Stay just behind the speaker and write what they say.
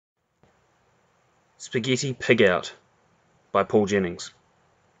Spaghetti Pig Out by Paul Jennings.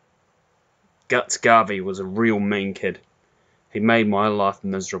 Guts Garvey was a real mean kid. He made my life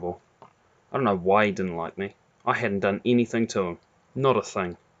miserable. I don't know why he didn't like me. I hadn't done anything to him. Not a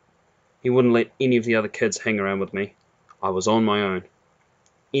thing. He wouldn't let any of the other kids hang around with me. I was on my own.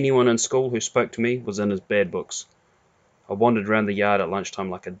 Anyone in school who spoke to me was in his bad books. I wandered around the yard at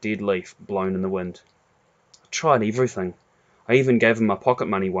lunchtime like a dead leaf blown in the wind. I tried everything. I even gave him my pocket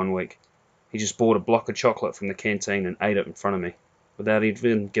money one week. He just bought a block of chocolate from the canteen and ate it in front of me, without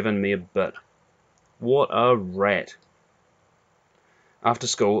even giving me a bit. What a rat. After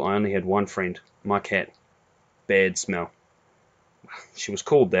school, I only had one friend, my cat, Bad Smell. She was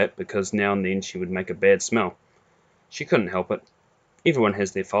called that because now and then she would make a bad smell. She couldn't help it. Everyone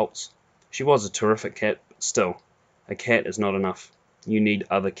has their faults. She was a terrific cat, but still, a cat is not enough. You need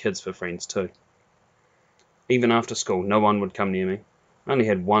other kids for friends too. Even after school, no one would come near me. I only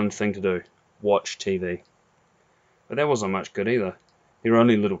had one thing to do. Watch TV. But that wasn't much good either. There were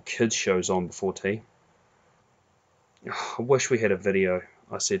only little kids' shows on before tea. I wish we had a video,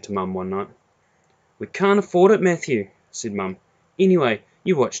 I said to Mum one night. We can't afford it, Matthew, said Mum. Anyway,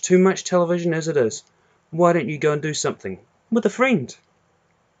 you watch too much television as it is. Why don't you go and do something? With a friend.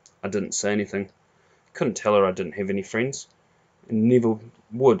 I didn't say anything. Couldn't tell her I didn't have any friends, and never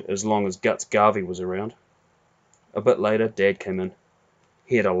would as long as Guts Garvey was around. A bit later, Dad came in.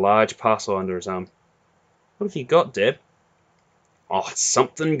 He had a large parcel under his arm. What have you got, Dad? Oh, it's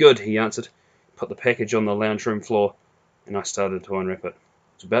something good, he answered. Put the package on the lounge room floor, and I started to unwrap it. It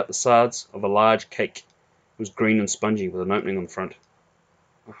was about the size of a large cake. It was green and spongy with an opening on the front.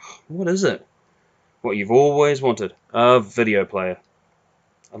 Oh, what is it? What you've always wanted, a video player.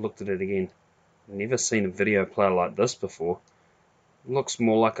 I looked at it again. I've never seen a video player like this before. It looks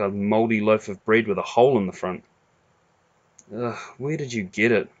more like a mouldy loaf of bread with a hole in the front. Where did you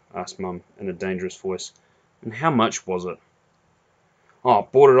get it? Asked Mum in a dangerous voice. And how much was it? Oh,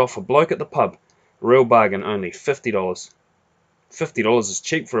 bought it off a bloke at the pub. A real bargain, only $50. $50 is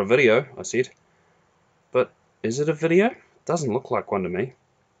cheap for a video, I said. But is it a video? It doesn't look like one to me.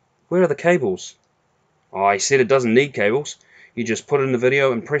 Where are the cables? Oh, he said it doesn't need cables. You just put in the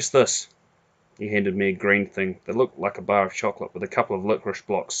video and press this. He handed me a green thing that looked like a bar of chocolate with a couple of licorice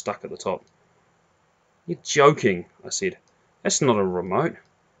blocks stuck at the top. You're joking, I said. That's not a remote.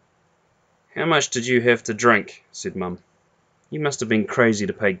 How much did you have to drink? Said Mum. You must have been crazy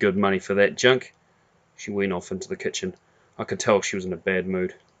to pay good money for that junk. She went off into the kitchen. I could tell she was in a bad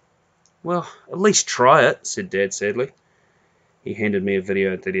mood. Well, at least try it, said Dad sadly. He handed me a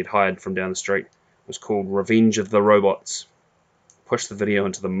video that he'd hired from down the street. It was called Revenge of the Robots. I pushed the video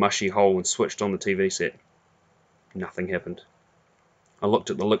into the mushy hole and switched on the TV set. Nothing happened. I looked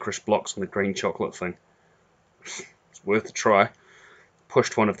at the licorice blocks on the green chocolate thing. It's worth a try.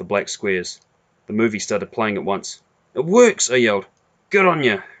 Pushed one of the black squares. The movie started playing at once. It works, I yelled. Good on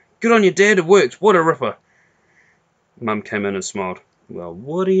you. Good on you, Dad, it works. What a ripper. Mum came in and smiled. Well,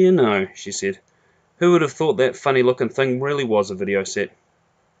 what do you know, she said. Who would have thought that funny-looking thing really was a video set?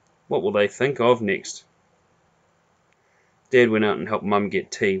 What will they think of next? Dad went out and helped Mum get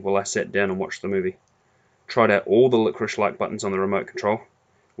tea while I sat down and watched the movie. Tried out all the licorice-like buttons on the remote control.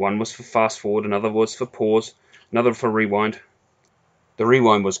 One was for fast-forward, another was for pause, another for rewind. The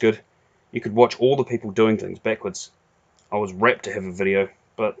rewind was good. You could watch all the people doing things backwards. I was rapt to have a video,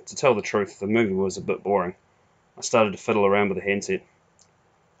 but to tell the truth, the movie was a bit boring. I started to fiddle around with the handset.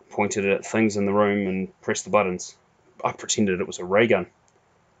 I pointed it at things in the room and pressed the buttons. I pretended it was a ray gun.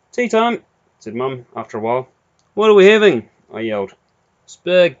 Tea time, said Mum after a while. What are we having? I yelled.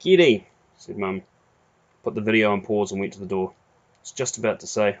 Spaghetti, said Mum. Put the video on pause and went to the door. I was just about to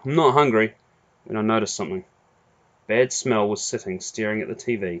say, I'm not hungry, when I noticed something. Bad Smell was sitting staring at the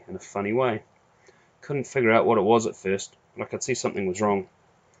TV in a funny way. Couldn't figure out what it was at first, but I could see something was wrong.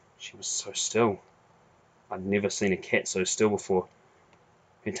 She was so still. I'd never seen a cat so still before.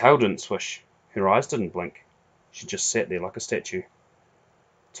 Her tail didn't swish. Her eyes didn't blink. She just sat there like a statue.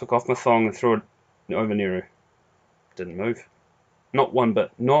 Took off my thong and threw it over near her. Didn't move. Not one bit.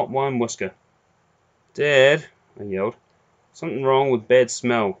 Not one whisker. Dad, I yelled. Something wrong with Bad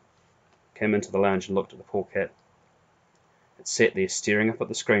Smell. Came into the lounge and looked at the poor cat. It sat there staring up at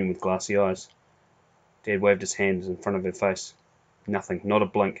the screen with glassy eyes. Dad waved his hands in front of her face. Nothing. Not a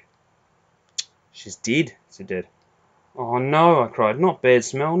blink. She's dead, said Dad. Oh no, I cried. Not Bad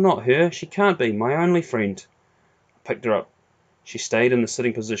Smell. Not her. She can't be. My only friend. I picked her up. She stayed in the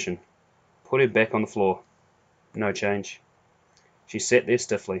sitting position. Put her back on the floor. No change. She sat there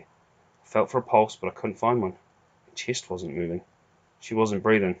stiffly. I felt for a pulse, but I couldn't find one. Her chest wasn't moving. She wasn't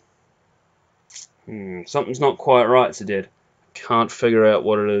breathing. Something's not quite right, said Dad. I can't figure out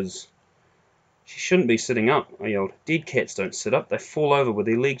what it is. She shouldn't be sitting up, I yelled. Dead cats don't sit up, they fall over with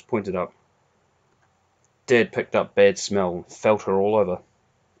their legs pointed up. Dad picked up Bad Smell and felt her all over.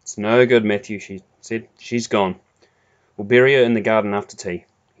 It's no good, Matthew, she said. She's gone. We'll bury her in the garden after tea.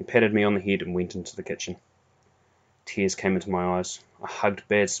 He patted me on the head and went into the kitchen. Tears came into my eyes. I hugged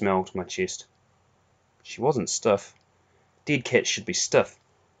Bad Smell to my chest. She wasn't stiff. Dead cats should be stiff.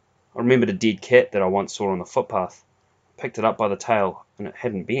 I remembered a dead cat that I once saw on the footpath. I picked it up by the tail, and it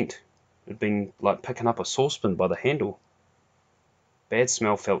hadn't bent. It had been like picking up a saucepan by the handle. Bad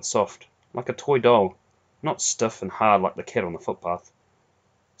Smell felt soft, like a toy doll, not stiff and hard like the cat on the footpath.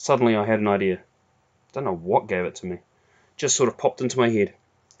 Suddenly I had an idea. Don't know what gave it to me. Just sort of popped into my head.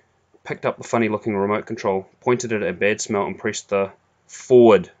 Picked up the funny-looking remote control, pointed it at Bad Smell, and pressed the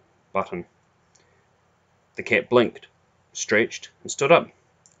forward button. The cat blinked, stretched, and stood up.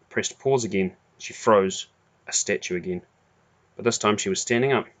 Pressed pause again. She froze, a statue again. But this time she was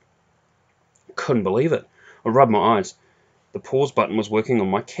standing up. I couldn't believe it. I rubbed my eyes. The pause button was working on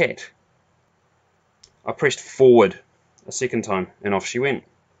my cat. I pressed forward a second time, and off she went,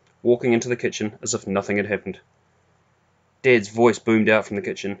 walking into the kitchen as if nothing had happened. Dad's voice boomed out from the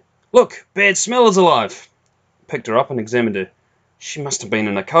kitchen. Look, Bad Smell is alive! I picked her up and examined her. She must have been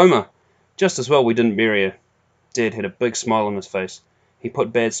in a coma. Just as well we didn't bury her. Dad had a big smile on his face. He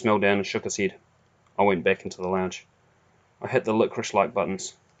put Bad Smell down and shook his head. I went back into the lounge. I hit the licorice-like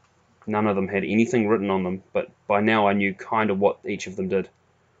buttons. None of them had anything written on them, but by now I knew kind of what each of them did.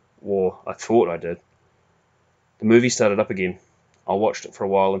 Or I thought I did. The movie started up again. I watched it for a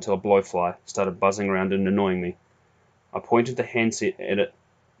while until a blowfly started buzzing around and annoying me. I pointed the handset at it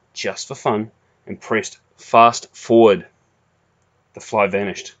just for fun and pressed fast forward. The fly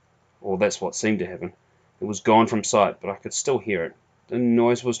vanished, or that's what seemed to happen. It was gone from sight, but I could still hear it. The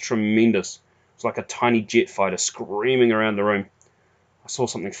noise was tremendous. It was like a tiny jet fighter screaming around the room. I saw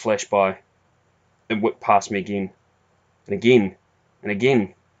something flash by. It whipped past me again, and again, and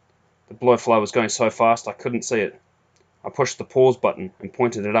again. The blowfly was going so fast I couldn't see it. I pushed the pause button and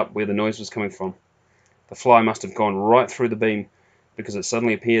pointed it up where the noise was coming from. The fly must have gone right through the beam, because it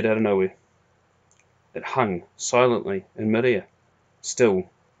suddenly appeared out of nowhere. It hung silently in midair, still,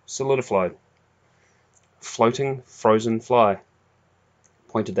 solidified. A floating, frozen fly.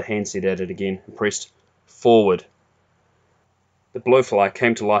 Pointed the handset at it again and pressed forward. The blowfly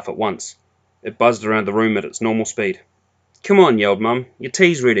came to life at once. It buzzed around the room at its normal speed. Come on, yelled Mum, your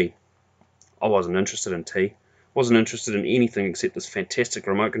tea's ready. I wasn't interested in tea. Wasn't interested in anything except this fantastic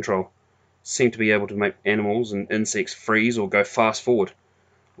remote control. Seemed to be able to make animals and insects freeze or go fast forward.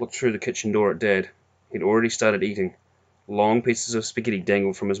 Looked through the kitchen door at Dad. He'd already started eating. Long pieces of spaghetti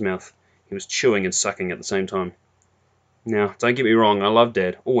dangled from his mouth. He was chewing and sucking at the same time. Now, don't get me wrong, I love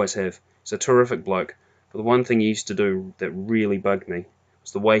Dad, always have. He's a terrific bloke, but the one thing he used to do that really bugged me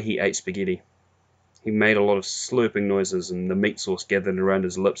was the way he ate spaghetti. He made a lot of slurping noises, and the meat sauce gathered around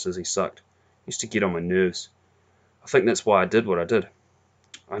his lips as he sucked. It used to get on my nerves. I think that's why I did what I did.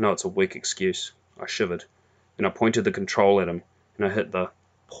 I know it's a weak excuse. I shivered, and I pointed the control at him, and I hit the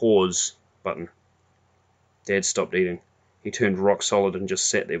pause button. Dad stopped eating. He turned rock solid and just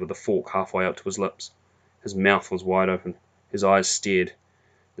sat there with the fork halfway up to his lips. His mouth was wide open. His eyes stared.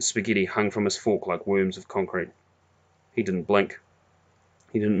 The spaghetti hung from his fork like worms of concrete. He didn't blink.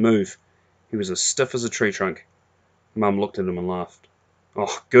 He didn't move. He was as stiff as a tree trunk. Mum looked at him and laughed.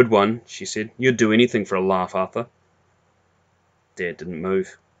 Oh, good one, she said. You'd do anything for a laugh, Arthur. Dad didn't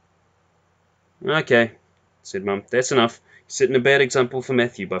move. Okay, said Mum. That's enough. You're setting a bad example for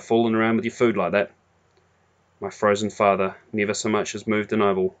Matthew by fooling around with your food like that. My frozen father never so much as moved an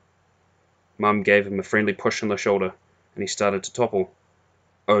eyeball. Mum gave him a friendly push on the shoulder, and he started to topple.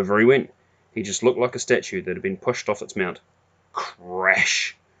 Over he went. He just looked like a statue that had been pushed off its mount.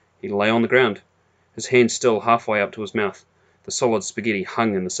 Crash! He lay on the ground, his hand still halfway up to his mouth. The solid spaghetti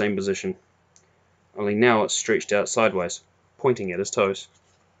hung in the same position, only now it stretched out sideways, pointing at his toes.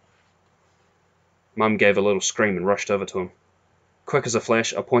 Mum gave a little scream and rushed over to him. Quick as a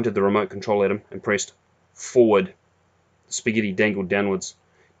flash, I pointed the remote control at him and pressed forward. The spaghetti dangled downwards.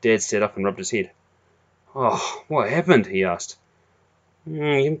 Dad sat up and rubbed his head. Oh, what happened? He asked.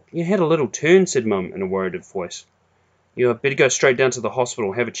 You had a little turn, said Mum in a worried voice. You had better go straight down to the hospital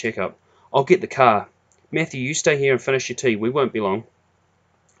and have a check-up. I'll get the car. Matthew, you stay here and finish your tea. We won't be long.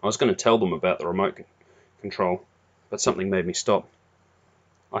 I was going to tell them about the remote control, but something made me stop.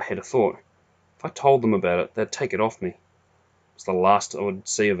 I had a thought. If I told them about it, they'd take it off me. It was the last I would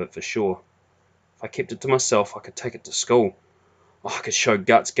see of it for sure. If I kept it to myself, I could take it to school. Oh, I could show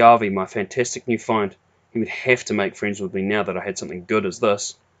Guts Garvey my fantastic new find. He would have to make friends with me now that I had something good as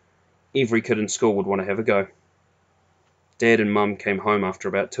this. Every kid in school would want to have a go. Dad and Mum came home after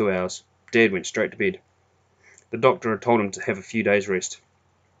about 2 hours. Dad went straight to bed. The doctor had told him to have a few days' rest.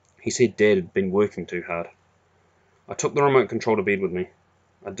 He said Dad had been working too hard. I took the remote control to bed with me.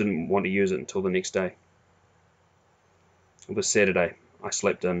 I didn't want to use it until the next day. It was Saturday. I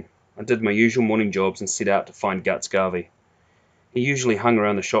slept in. I did my usual morning jobs and set out to find Guts Garvey. He usually hung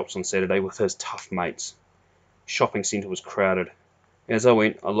around the shops on Saturday with his tough mates. The shopping centre was crowded. As I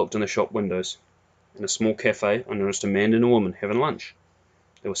went, I looked in the shop windows. In a small cafe, I noticed a man and a woman having lunch.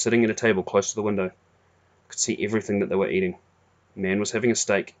 They were sitting at a table close to the window. I could see everything that they were eating. The man was having a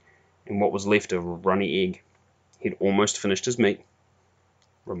steak and what was left of a runny egg. He'd almost finished his meat.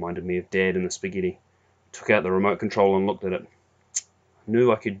 Reminded me of Dad and the spaghetti. Took out the remote control and looked at it. I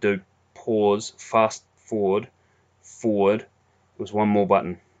knew I could do pause, fast forward, forward. There was one more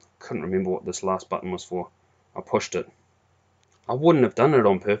button. I couldn't remember what this last button was for. I pushed it. I wouldn't have done it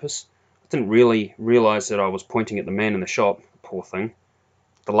on purpose. I didn't really realise that I was pointing at the man in the shop. Poor thing.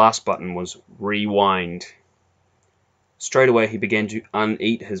 The last button was rewind. Straight away he began to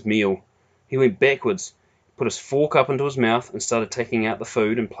uneat his meal. He went backwards, put his fork up into his mouth and started taking out the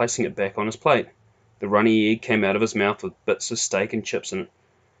food and placing it back on his plate. The runny egg came out of his mouth with bits of steak and chips in it.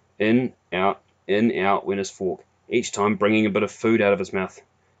 In, out went his fork, each time bringing a bit of food out of his mouth.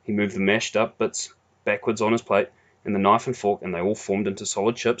 He moved the mashed up bits backwards on his plate, and the knife and fork, and they all formed into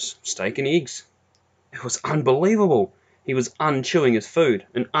solid chips, steak and eggs. It was unbelievable. He was unchewing his food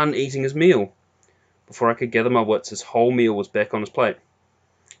and uneating his meal. Before I could gather my wits, his whole meal was back on his plate.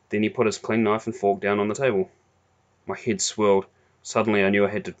 Then he put his clean knife and fork down on the table. My head swirled. Suddenly I knew I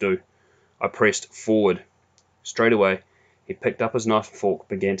had to do. I pressed forward. Straight away, he picked up his knife and fork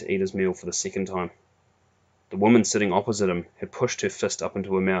and began to eat his meal for the second time. The woman sitting opposite him had pushed her fist up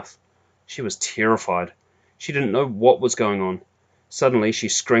into her mouth. She was terrified. She didn't know what was going on. Suddenly she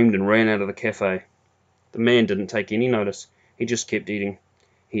screamed and ran out of the cafe. The man didn't take any notice. He just kept eating.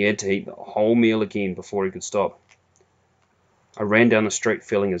 He had to eat the whole meal again before he could stop. I ran down the street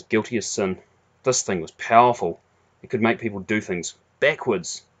feeling as guilty as sin. This thing was powerful. It could make people do things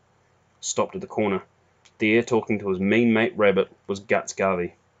backwards. Stopped at the corner. There, talking to his mean mate Rabbit, was Guts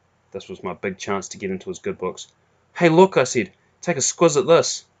Garvey. This was my big chance to get into his good books. "Hey, look," I said. "Take a squiz at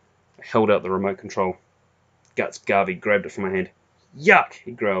this." I held out the remote control. Guts Garvey grabbed it from my hand. "Yuck,"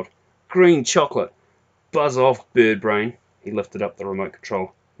 he growled. "Green chocolate. Buzz off, bird brain." He lifted up the remote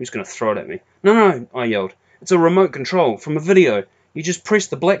control. He was going to throw it at me. No, I yelled. "It's a remote control from a video. You just press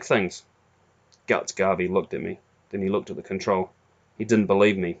the black things." Guts Garvey looked at me. Then he looked at the control. He didn't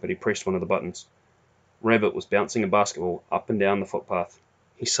believe me, but he pressed one of the buttons. Rabbit was bouncing a basketball up and down the footpath.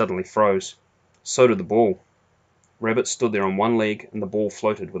 He suddenly froze. So did the ball. Rabbit stood there on one leg, and the ball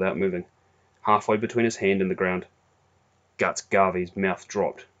floated without moving, halfway between his hand and the ground. Guts Garvey's mouth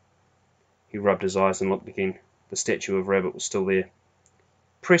dropped. He rubbed his eyes and looked again. The statue of Rabbit was still there.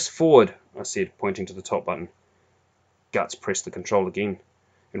 "Press forward," I said, pointing to the top button. Guts pressed the control again,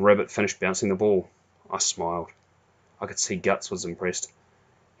 and Rabbit finished bouncing the ball. I smiled. I could see Guts was impressed.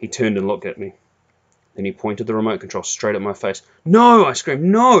 He turned and looked at me. Then he pointed the remote control straight at my face. "No!" I screamed.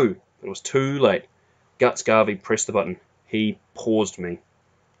 "No!" But it was too late. Guts Garvey pressed the button. He paused me.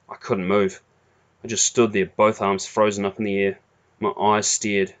 I couldn't move. I just stood there, both arms frozen up in the air. My eyes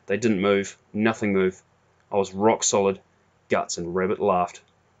stared. They didn't move. Nothing moved. I was rock solid. Guts and Rabbit laughed.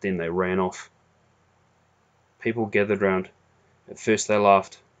 Then they ran off. People gathered round. At first they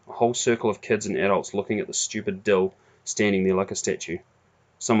laughed. A whole circle of kids and adults looking at the stupid dill standing there like a statue.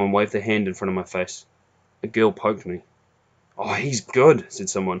 Someone waved their hand in front of my face. A girl poked me. "Oh, he's good,"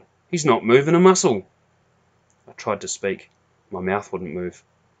 said someone. "He's not moving a muscle." I tried to speak. My mouth wouldn't move.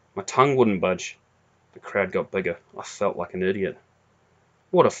 My tongue wouldn't budge. The crowd got bigger. I felt like an idiot.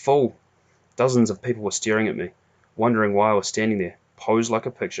 What a fool. Dozens of people were staring at me, wondering why I was standing there, posed like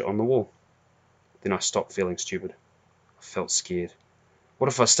a picture on the wall. Then I stopped feeling stupid. I felt scared. What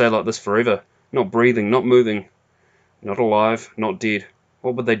if I stay like this forever? Not breathing, not moving, not alive, not dead.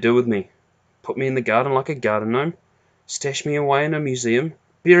 What would they do with me? Put me in the garden like a garden gnome? Stash me away in a museum?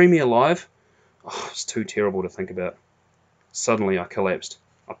 Bury me alive? Oh, it's too terrible to think about. Suddenly I collapsed.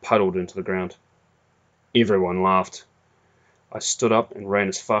 I puddled into the ground. Everyone laughed. I stood up and ran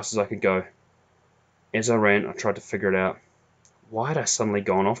as fast as I could go. As I ran, I tried to figure it out. Why had I suddenly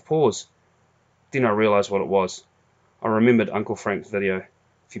gone off pause? Then I realized what it was. I remembered Uncle Frank's video.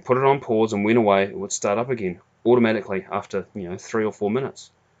 If you put it on pause and went away, it would start up again, automatically after, 3 or 4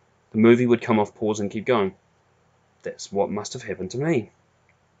 minutes. The movie would come off pause and keep going. That's what must have happened to me.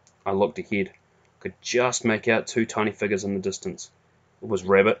 I looked ahead. Could just make out 2 tiny figures in the distance. It was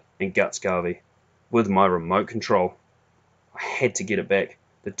Rabbit and Guts Garvey, with my remote control. I had to get it back.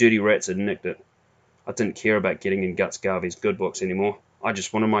 The dirty rats had nicked it. I didn't care about getting in Guts Garvey's good books anymore. I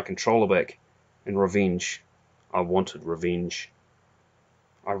just wanted my controller back. And revenge. I wanted revenge.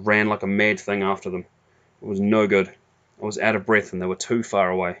 I ran like a mad thing after them. It was no good. I was out of breath and they were too far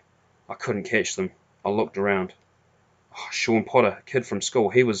away. I couldn't catch them. I looked around. Oh, Sean Potter, a kid from school,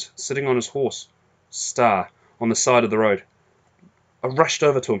 he was sitting on his horse, Star, on the side of the road. I rushed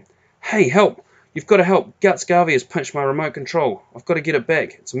over to him. Hey, help! You've got to help. Guts Garvey has pinched my remote control. I've got to get it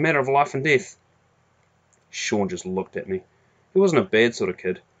back. It's a matter of life and death. Sean just looked at me. He wasn't a bad sort of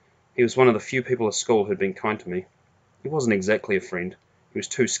kid. He was one of the few people at school who'd been kind to me. He wasn't exactly a friend. He was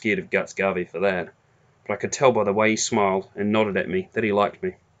too scared of Guts Garvey for that. But I could tell by the way he smiled and nodded at me that he liked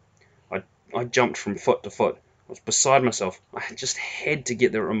me. I jumped from foot to foot. I was beside myself. I just had to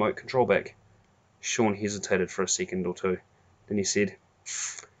get the remote control back. Sean hesitated for a second or two. Then he said,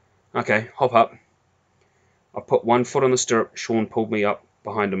 "Okay, hop up." I put one foot on the stirrup. Sean pulled me up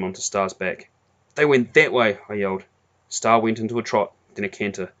behind him onto Star's back. "They went that way," I yelled. Star went into a trot, then a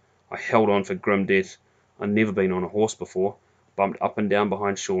canter. I held on for grim death. I'd never been on a horse before. Bumped up and down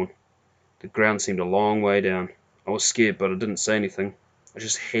behind Sean. The ground seemed a long way down. I was scared, but I didn't say anything. I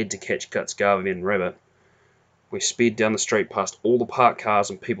just had to catch Guts Garvey and Rabbit. We sped down the street past all the parked cars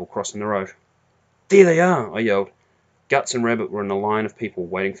and people crossing the road. "There they are!" I yelled. Guts and Rabbit were in a line of people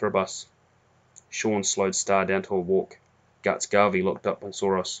waiting for a bus. Sean slowed Star down to a walk. Guts Garvey looked up and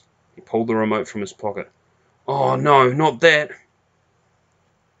saw us. He pulled the remote from his pocket. "Oh no, not that!"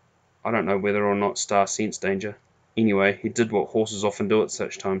 I don't know whether or not Star sensed danger. Anyway, he did what horses often do at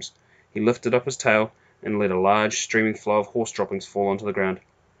such times. He lifted up his tail and let a large streaming flow of horse droppings fall onto the ground.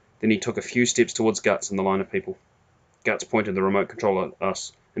 Then he took a few steps towards Guts and the line of people. Guts pointed the remote control at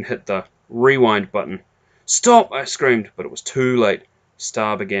us and hit the rewind button. "Stop!" I screamed, but it was too late.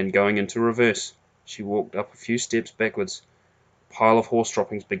 Star began going into reverse. She walked up a few steps backwards. A pile of horse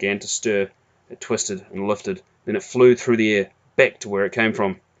droppings began to stir. It twisted and lifted. Then it flew through the air, back to where it came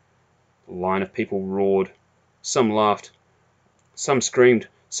from. The line of people roared. Some laughed. Some screamed.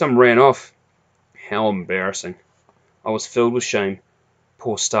 Some ran off. How embarrassing. I was filled with shame.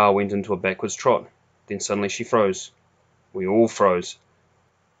 Poor Star went into a backwards trot. Then suddenly she froze. We all froze.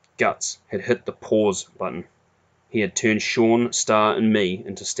 Guts had hit the pause button. He had turned Sean, Star, and me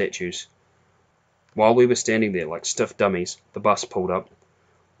into statues. While we were standing there like stiff dummies, the bus pulled up.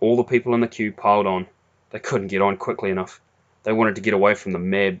 All the people in the queue piled on. They couldn't get on quickly enough. They wanted to get away from the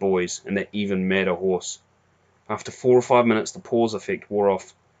mad boys and that even madder horse. After 4 or 5 minutes, the pause effect wore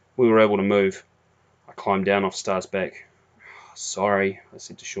off. We were able to move. I climbed down off Star's back. "Sorry," I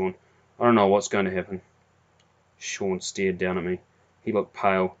said to Sean. "I don't know what's going to happen." Sean stared down at me. He looked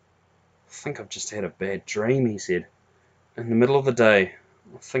pale. "I think I've just had a bad dream," he said. "In the middle of the day.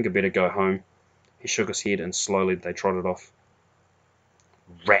 I think I'd better go home." He shook his head and slowly they trotted off.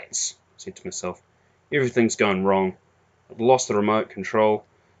 "Rats," I said to myself. "Everything's going wrong. I'd lost the remote control.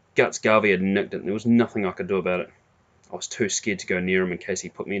 Guts Garvey had nicked it and there was nothing I could do about it. I was too scared to go near him in case he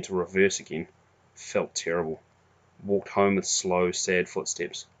put me into reverse again. Felt terrible. Walked home with slow, sad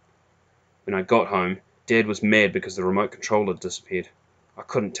footsteps. When I got home, Dad was mad because the remote control had disappeared. I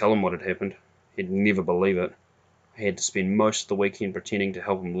couldn't tell him what had happened. He'd never believe it. I had to spend most of the weekend pretending to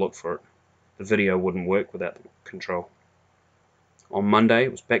help him look for it. The video wouldn't work without the control. On Monday,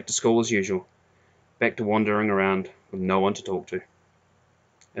 it was back to school as usual. Back to wandering around with no one to talk to.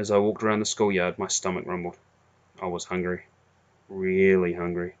 As I walked around the schoolyard, my stomach rumbled. I was hungry. Really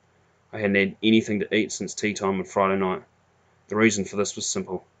hungry. I hadn't had anything to eat since tea time on Friday night. The reason for this was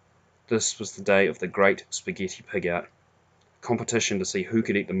simple. This was the day of the Great Spaghetti Pig Out. A competition to see who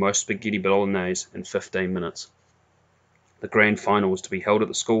could eat the most spaghetti bolognese in 15 minutes. The grand final was to be held at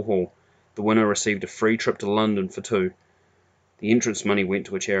the school hall. The winner received a free trip to London for two. The entrance money went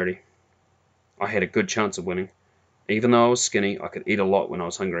to a charity. I had a good chance of winning. Even though I was skinny, I could eat a lot when I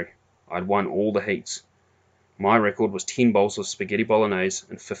was hungry. I'd won all the heats. My record was 10 bowls of spaghetti bolognese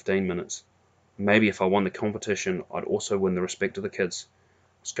in 15 minutes. Maybe if I won the competition, I'd also win the respect of the kids.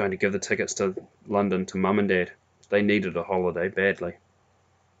 I was going to give the tickets to London to Mum and Dad. They needed a holiday badly.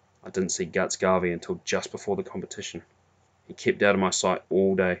 I didn't see Guts Garvey until just before the competition. He kept out of my sight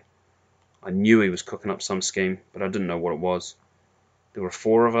all day. I knew he was cooking up some scheme, but I didn't know what it was. There were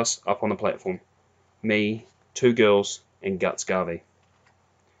 4 of us up on the platform. Me, 2 girls, and Guts Garvey.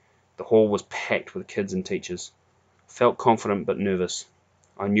 The hall was packed with kids and teachers. I felt confident but nervous.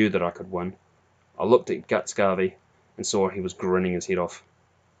 I knew that I could win. I looked at Guts Garvey and saw he was grinning his head off.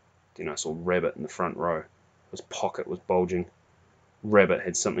 Then I saw Rabbit in the front row. His pocket was bulging. Rabbit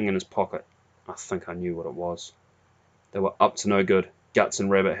had something in his pocket. I think I knew what it was. They were up to no good. Guts and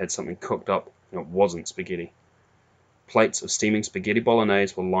Rabbit had something cooked up, and it wasn't spaghetti. Plates of steaming spaghetti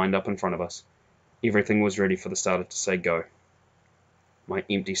bolognese were lined up in front of us. Everything was ready for the starter to say go. My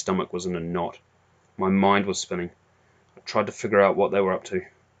empty stomach was in a knot. My mind was spinning. I tried to figure out what they were up to.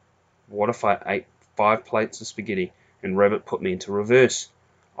 What if I ate 5 plates of spaghetti and Rabbit put me into reverse?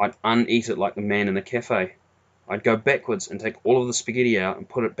 I'd uneat it like the man in the cafe. I'd go backwards and take all of the spaghetti out and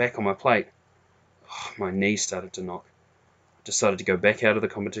put it back on my plate. My knees started to knock. I decided to go back out of the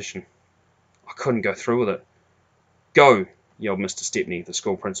competition. I couldn't go through with it. "Go!" yelled Mr. Stepney, the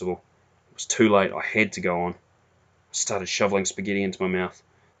school principal. It was too late. I had to go on. I started shoveling spaghetti into my mouth.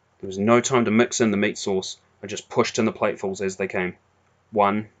 There was no time to mix in the meat sauce. I just pushed in the platefuls as they came.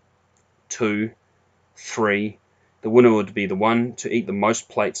 1, 2, 3. The winner would be the one to eat the most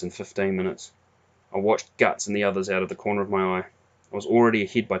plates in 15 minutes. I watched Guts and the others out of the corner of my eye. I was already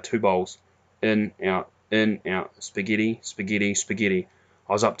ahead by 2 bowls. In, out, spaghetti, spaghetti, spaghetti.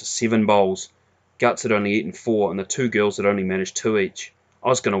 I was up to 7 bowls. Guts had only eaten 4, and the 2 girls had only managed 2 each. I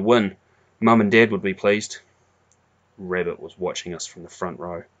was going to win. Mum and Dad would be pleased. Rabbit was watching us from the front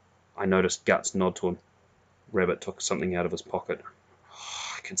row. I noticed Guts nod to him. Rabbit took something out of his pocket.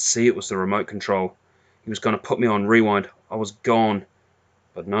 I could see it was the remote control. He was going to put me on rewind. I was gone.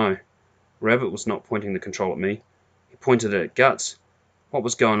 But no, Rabbit was not pointing the control at me. He pointed it at Guts. What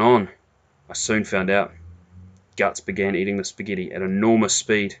was going on? I soon found out. Guts began eating the spaghetti at enormous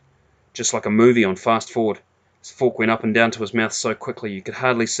speed, just like a movie on fast forward. His fork went up and down to his mouth so quickly you could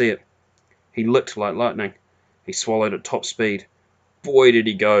hardly see it. He licked like lightning. He swallowed at top speed. Boy, did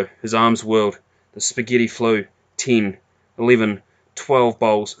he go. His arms whirled. The spaghetti flew. 10, 11, 12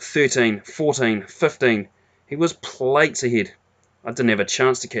 bowls, 13, 14, 15. He was plates ahead. I didn't have a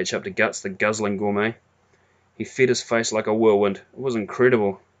chance to catch up to Guts, the guzzling gourmet. He fed his face like a whirlwind. It was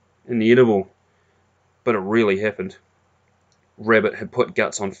incredible. Inedible. But it really happened. Rabbit had put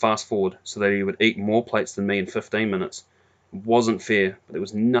Guts on fast forward so that he would eat more plates than me in 15 minutes. It wasn't fair, but there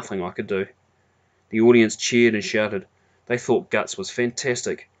was nothing I could do. The audience cheered and shouted. They thought Guts was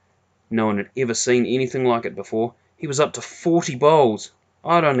fantastic. No one had ever seen anything like it before. He was up to 40 bowls.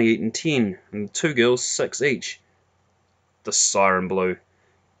 I'd only eaten 10, and the 2 girls 6 each. The siren blew.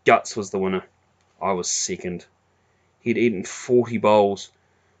 Guts was the winner. I was second. He'd eaten 40 bowls.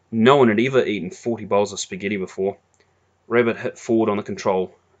 No one had ever eaten 40 bowls of spaghetti before. Rabbit hit forward on the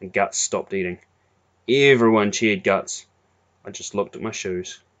control, and Guts stopped eating. Everyone cheered Guts. I just looked at my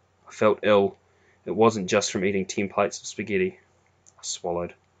shoes. I felt ill. It wasn't just from eating 10 plates of spaghetti. I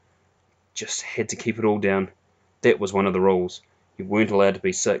swallowed. Just had to keep it all down. That was one of the rules. You weren't allowed to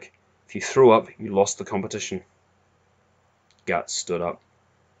be sick. If you threw up, you lost the competition. Guts stood up.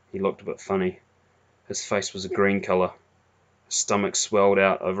 He looked a bit funny. His face was a green colour. His stomach swelled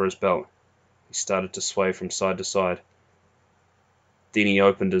out over his belt. He started to sway from side to side. Then he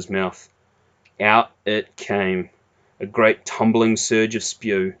opened his mouth. Out it came. A great tumbling surge of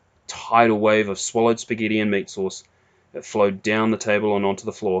spew. Tidal wave of swallowed spaghetti and meat sauce. It flowed down the table and onto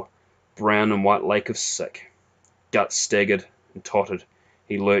the floor. Brown and white lake of sick. Guts staggered and tottered.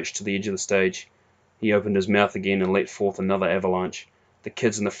 He lurched to the edge of the stage. He opened his mouth again and let forth another avalanche. The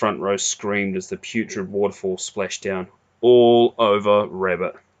kids in the front row screamed as the putrid waterfall splashed down, all over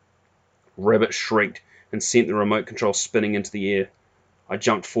Rabbit. Rabbit shrieked and sent the remote control spinning into the air. I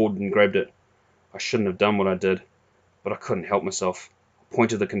jumped forward and grabbed it. I shouldn't have done what I did, but I couldn't help myself. I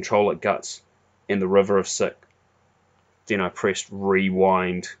pointed the control at Guts and the river of sick. Then I pressed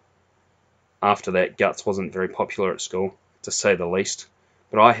rewind. After that, Guts wasn't very popular at school, to say the least,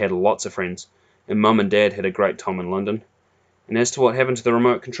 but I had lots of friends, and Mum and Dad had a great time in London. And as to what happened to the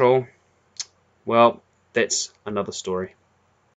remote control, well, that's another story.